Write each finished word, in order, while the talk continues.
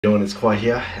Everyone, it's Khoa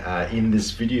here. In this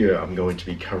video, I'm going to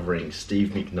be covering Steve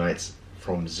McKnight's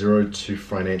From Zero to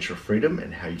Financial Freedom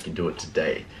and how you can do it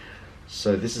today.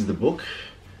 So this is the book.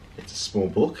 It's a small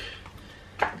book.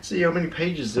 Let's see how many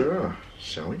pages there are,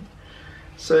 shall we?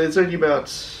 So it's only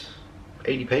about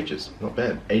 80 pages. Not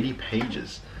bad, 80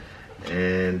 pages.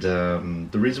 And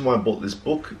the reason why I bought this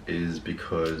book is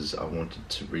because I wanted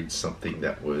to read something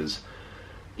that was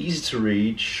easy to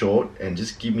read, short, and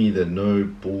just give me the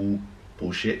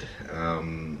bullshit.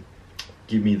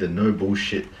 Give me the no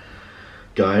bullshit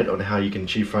guide on how you can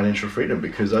achieve financial freedom,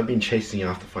 because I've been chasing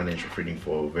after financial freedom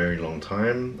for a very long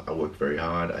time. I work very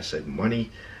hard, I save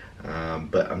money,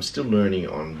 but I'm still learning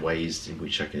on ways in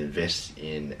which I can invest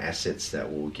in assets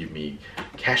that will give me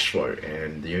cash flow,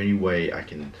 and the only way I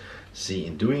can see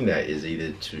in doing that is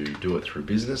either to do it through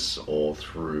business or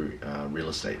through real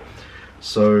estate.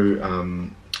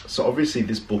 So obviously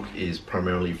this book is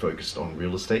primarily focused on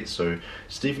real estate. So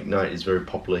Steve McKnight is very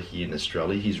popular here in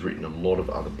Australia. He's written a lot of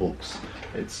other books.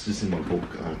 It's just in my book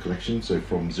collection. So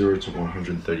From 0 to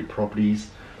 130 Properties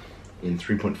in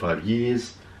 3.5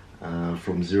 years,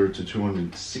 From 0 to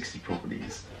 260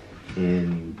 Properties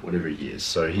in whatever years.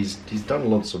 So he's done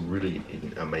lots of really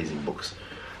amazing books.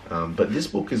 But this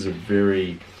book is a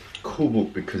very cool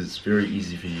book because it's very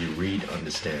easy for you to read,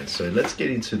 understand. So let's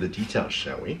get into the details,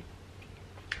 shall we?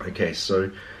 Okay,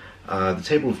 so the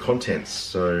table of contents.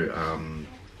 So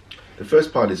the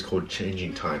first part is called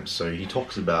Changing Times. So he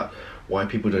talks about why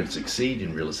people don't succeed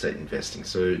in real estate investing.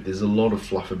 So there's a lot of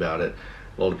fluff about it.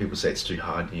 A lot of people say it's too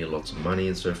hard, you need lots of money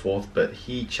and so forth, but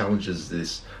he challenges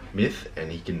this myth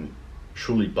and he can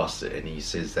truly bust it, and he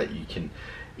says that you can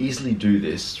easily do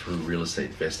this through real estate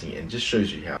investing, and just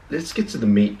shows you how. Let's get to the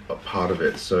meat part of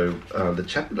it. So the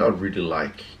chapter that I really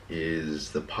like is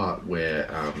the part where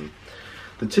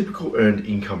the typical earned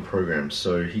income program.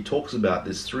 So he talks about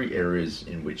there's three areas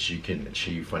in which you can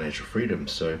achieve financial freedom.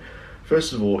 So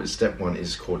first of all, step one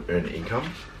is called earned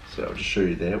income. So I'll just show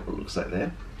you there what it looks like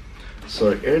there.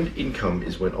 So earned income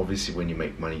is obviously when you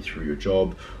make money through your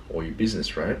job or your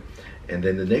business, right? And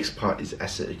then the next part is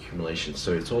asset accumulation.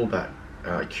 So it's all about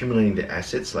accumulating the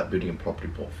assets, like building a property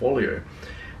portfolio,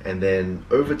 and then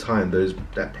over time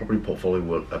that property portfolio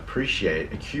will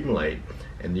accumulate,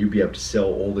 and you'll be able to sell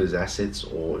all those assets,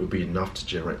 or it'll be enough to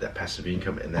generate that passive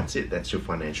income, and that's it. That's your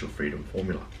financial freedom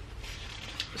formula.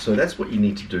 So that's what you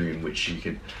need to do in which you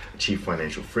can achieve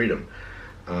financial freedom.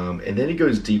 And then he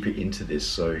goes deeper into this.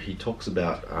 So he talks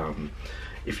about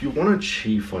if you want to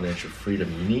achieve financial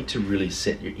freedom, you need to really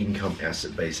set your income,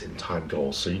 asset base, and time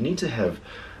goals. So you need to have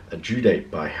a due date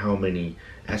by how many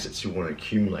assets you want to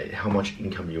accumulate, how much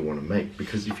income you want to make,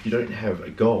 because if you don't have a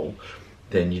goal,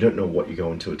 then you don't know what you're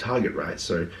going to target, right?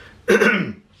 So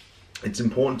it's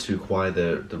important to acquire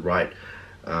the right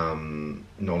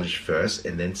knowledge first,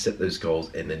 and then set those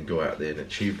goals, and then go out there and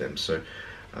achieve them. So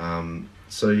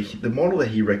the model that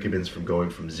he recommends from going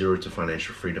from zero to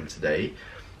financial freedom today,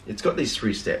 it's got these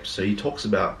three steps. So he talks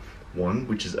about one,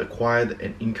 which is acquire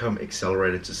an income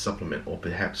accelerator to supplement or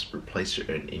perhaps replace your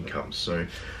earned income. So,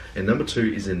 and number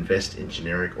two is invest in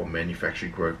generic or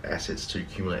manufactured growth assets to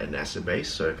accumulate an asset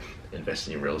base. So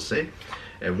investing in real estate.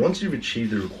 And once you've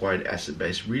achieved the required asset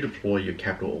base, redeploy your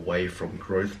capital away from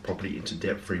growth property into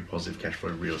debt-free positive cash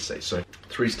flow real estate. So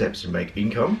three steps: you make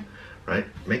income, right?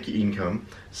 Make your income,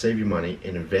 save your money,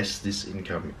 and invest this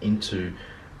income into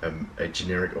a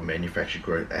generic or manufactured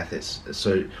growth assets.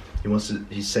 So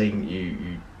he's saying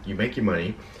you make your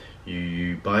money,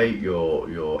 you buy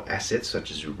your assets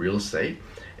such as your real estate,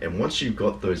 and once you've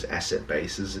got those asset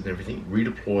bases and everything,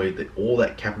 redeploy all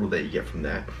that capital that you get from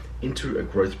that into a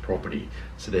growth property.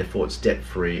 So therefore it's debt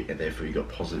free, and therefore you got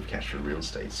positive cash for real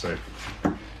estate. So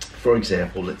for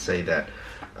example, let's say that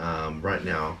right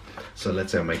now, so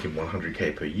let's say I'm making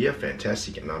 100K per year,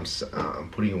 fantastic, and I'm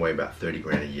putting away about 30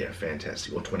 grand a year,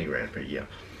 fantastic, or 20 grand per year.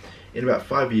 In about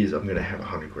 5 years, I'm going to have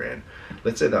 100 grand.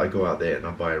 Let's say that I go out there and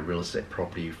I buy a real estate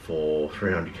property for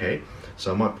 300K.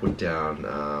 So I might put down,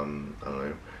 I don't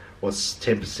know, what's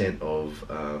 10%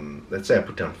 of, let's say I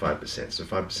put down 5%. So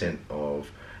 5% of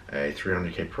a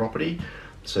 300K property,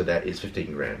 so that is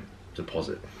 15 grand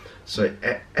deposit. So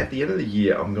at the end of the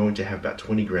year, I'm going to have about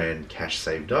 20 grand cash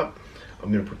saved up.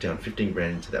 I'm going to put down 15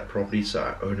 grand into that property. So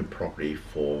I own a property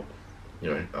for, I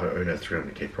own a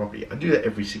 300K property. I do that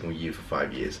every single year for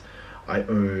 5 years. I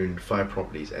own 5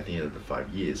 properties at the end of the 5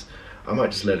 years. I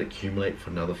might just let it accumulate for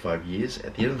another 5 years.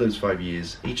 At the end of those 5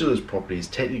 years, each of those properties,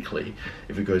 technically,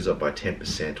 if it goes up by 10%,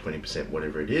 20%,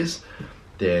 whatever it is,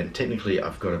 then technically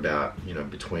I've got about, you know,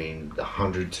 between the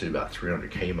 100 to about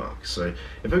 300k mark. So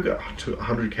if I've got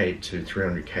 100k to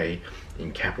 300k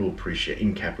in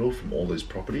capital from all those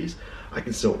properties, I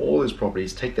can sell all those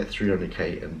properties, take that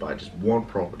 300k and buy just one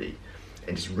property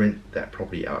and just rent that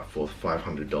property out for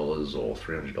 $500 or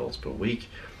 $300 per week.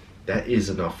 That is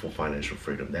enough for financial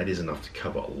freedom. That is enough to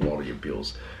cover a lot of your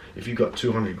bills. If you've got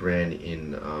 200 grand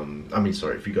in,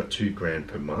 if you've got 2 grand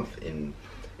per month in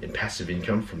passive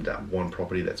income from that one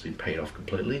property that's been paid off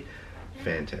completely,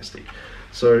 fantastic.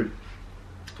 So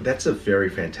that's a very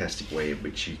fantastic way in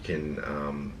which you can,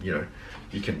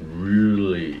 you can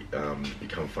really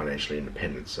become financially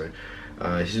independent. So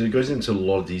it goes into a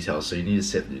lot of details. So you need to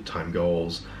set your time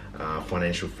goals,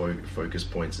 financial focus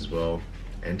points as well,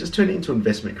 and just turn it into an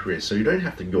investment career. So you don't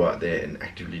have to go out there and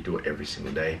actively do it every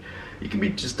single day. It can be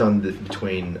just done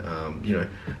between,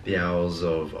 the hours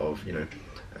of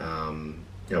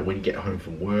when you get home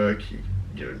from work.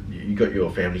 You got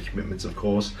your family commitments, of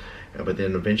course, but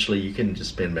then eventually you can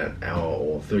just spend about an hour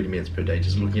or 30 minutes per day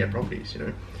just looking at properties.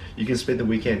 You can spend the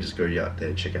weekend just go out there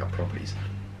and check out properties.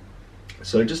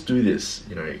 So just do this.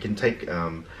 It can take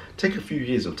a few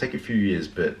years,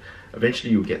 but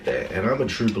eventually you'll get there. And I'm a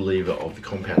true believer of the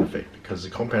compound effect, because the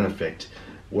compound effect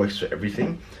works for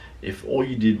everything. If all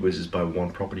you did was just buy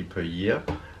one property per year,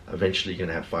 eventually you're going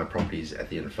to have 5 properties at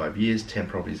the end of 5 years, 10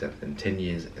 properties in 10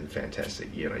 years, and fantastic.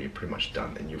 You're pretty much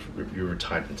done, and you're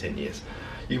retired in 10 years.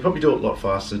 You can probably do it a lot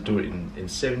faster. Do it in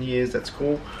 7 years. That's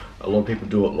cool. A lot of people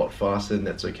do it a lot faster, and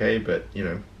that's okay. But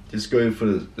just go for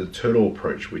the turtle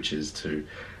approach, which is to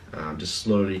just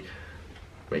slowly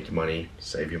make your money,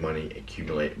 save your money,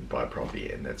 accumulate, and buy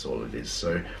property, and that's all it is.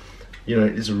 So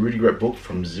it's a really great book,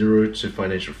 From Zero to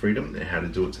Financial Freedom and How to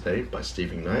Do It Today by Steve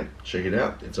McKnight. Check it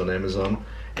out. It's on Amazon.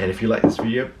 And if you like this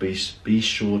video, be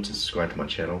sure to subscribe to my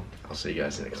channel. I'll see you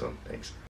guys in the next one. Thanks.